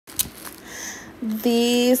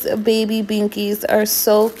These baby binkies are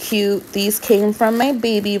so cute. These came from my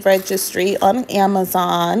baby registry on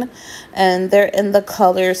Amazon, and they're in the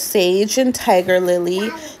color Sage and Tiger Lily.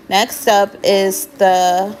 Next up is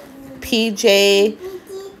the PJ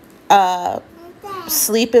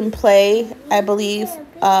Sleep and Play, I believe,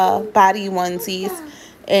 body onesies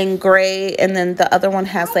in gray, and then the other one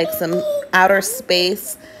has like some outer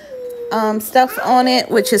space stuff on it,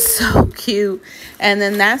 which is so cute. And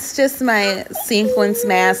then that's just my sequins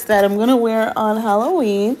mask that I'm gonna wear on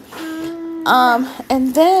Halloween.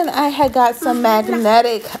 And then I had got some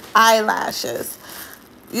magnetic eyelashes.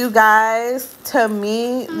 You guys, to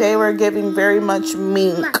me, they were giving very much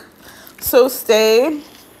Mink. So stay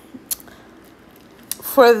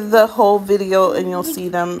for the whole video and you'll see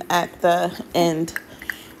them at the end.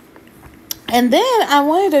 And then I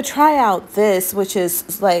wanted to try out this, which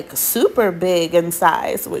is like super big in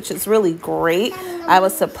size, which is really great. I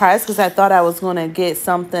was surprised because I thought I was going to get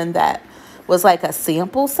something that was like a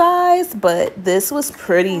sample size, but this was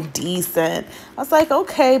pretty decent. I was like,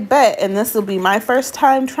 okay, bet. And this will be my first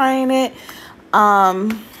time trying it.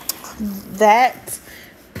 That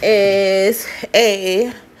is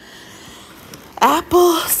a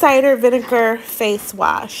apple cider vinegar face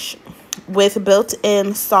wash with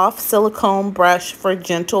built-in soft silicone brush for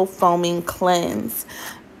gentle foaming cleanse.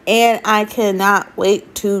 And I cannot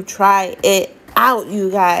wait to try it out, you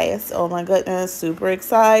guys. Oh my goodness, super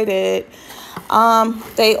excited.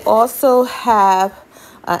 They also have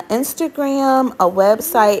an Instagram, a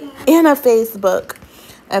website, and a Facebook.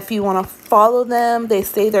 If you want to follow them, they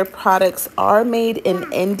say their products are made in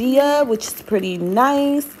India, which is pretty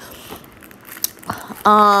nice.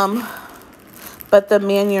 But the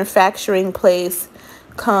manufacturing place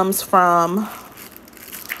comes from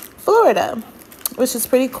Florida, which is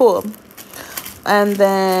pretty cool. And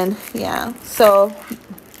then, yeah, so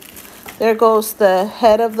there goes the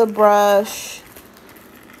head of the brush,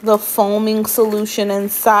 the foaming solution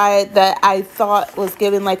inside that I thought was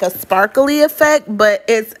giving like a sparkly effect, but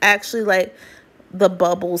it's actually like the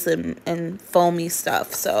bubbles and foamy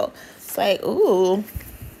stuff. So it's like, ooh.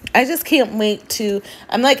 I just can't wait to,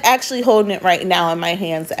 I'm like actually holding it right now in my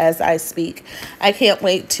hands as I speak. I can't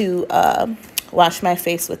wait to wash my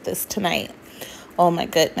face with this tonight. Oh my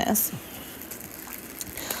goodness.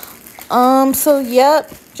 So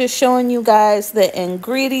yep, just showing you guys the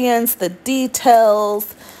ingredients, the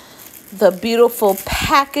details, the beautiful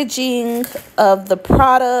packaging of the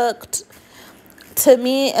product. To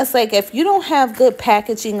me, it's like if you don't have good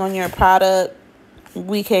packaging on your product,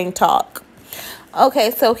 we can't talk.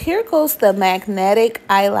 Okay, so here goes the magnetic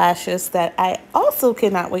eyelashes that I also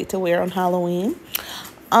cannot wait to wear on Halloween.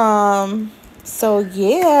 So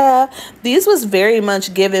yeah, these was very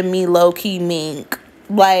much giving me low-key Mink.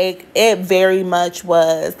 Like, it very much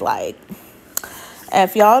was like,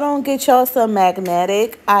 if y'all don't get y'all some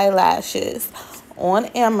magnetic eyelashes on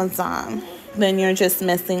Amazon, then you're just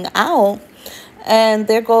missing out. And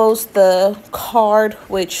there goes the card,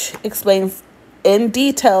 which explains in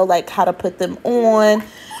detail like how to put them on,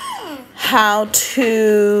 how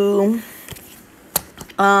to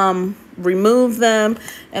remove them,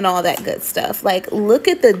 and all that good stuff. Like, look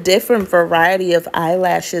at the different variety of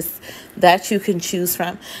eyelashes that you can choose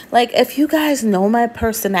from. Like, if you guys know my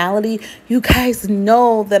personality, you guys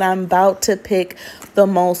know that I'm about to pick the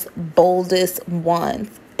most boldest ones.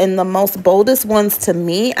 And the most boldest ones to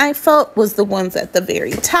me, I felt, was the ones at the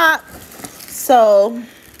very top. So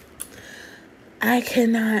I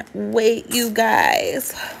cannot wait, you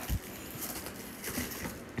guys.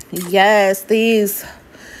 Yes, these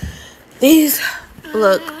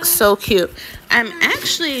look so cute. I'm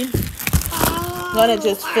actually gonna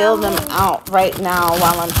just fill them out right now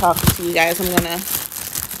while I'm talking to you guys. I'm gonna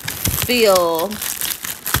feel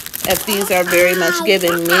if these are very much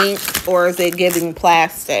giving Mink or is it giving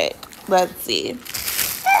plastic. Let's see.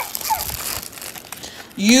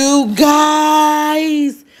 You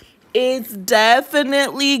guys, it's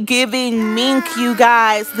definitely giving Mink, you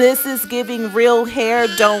guys. This is giving real hair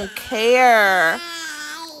don't care.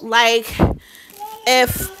 Like,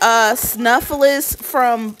 if Snuffles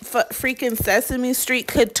from freaking Sesame Street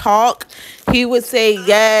could talk, he would say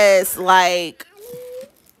yes. Like,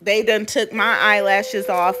 they done took my eyelashes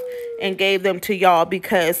off and gave them to y'all,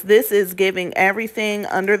 because this is giving everything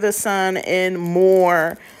under the sun and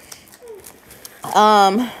more.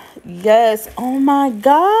 Yes. Oh my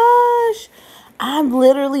gosh, I'm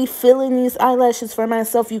literally feeling these eyelashes for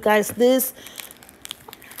myself, you guys.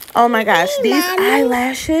 Oh my gosh, these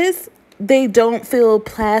eyelashes, they don't feel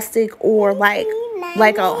plastic or like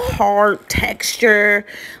a hard texture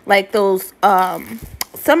like those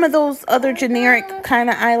some of those other generic kind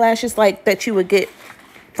of eyelashes like that you would get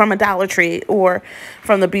from a Dollar Tree or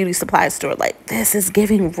from the beauty supply store. Like, this is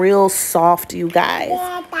giving real soft, you guys.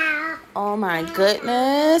 Oh my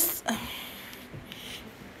goodness.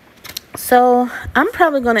 So I'm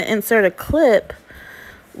probably going to insert a clip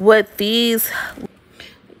with these.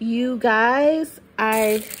 You guys,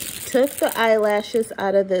 I took the eyelashes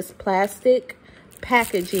out of this plastic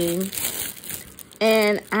packaging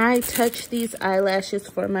and I touched these eyelashes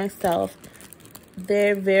for myself.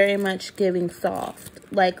 They're very much giving soft.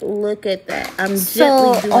 Like, look at that. I'm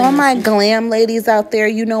gently doing all my glam ladies out there,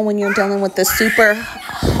 you know, when you're dealing with the super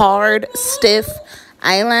hard, stiff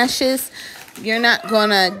eyelashes, you're not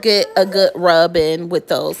gonna get a good rub in with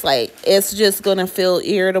those. Like, it's just gonna feel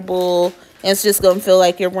irritable. It's just gonna feel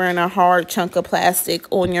like you're wearing a hard chunk of plastic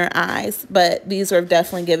on your eyes. But these are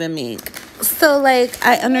definitely giving me. So, like,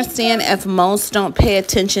 I understand if most don't pay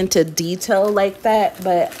attention to detail like that,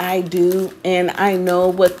 but I do. And I know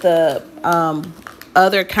what the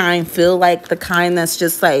other kind feel like, the kind that's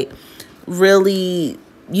just like really,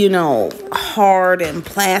 you know, hard and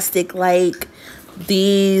plastic. Like,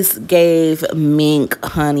 these gave Mink,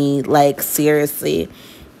 honey, like, seriously.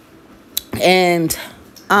 And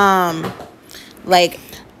like,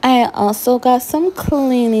 I also got some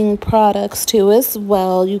cleaning products too as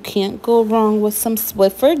well. You can't go wrong with some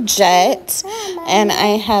Swiffer Jet. And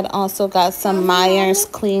I had also got some Myers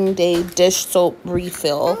Clean Day dish soap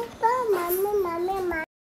refill.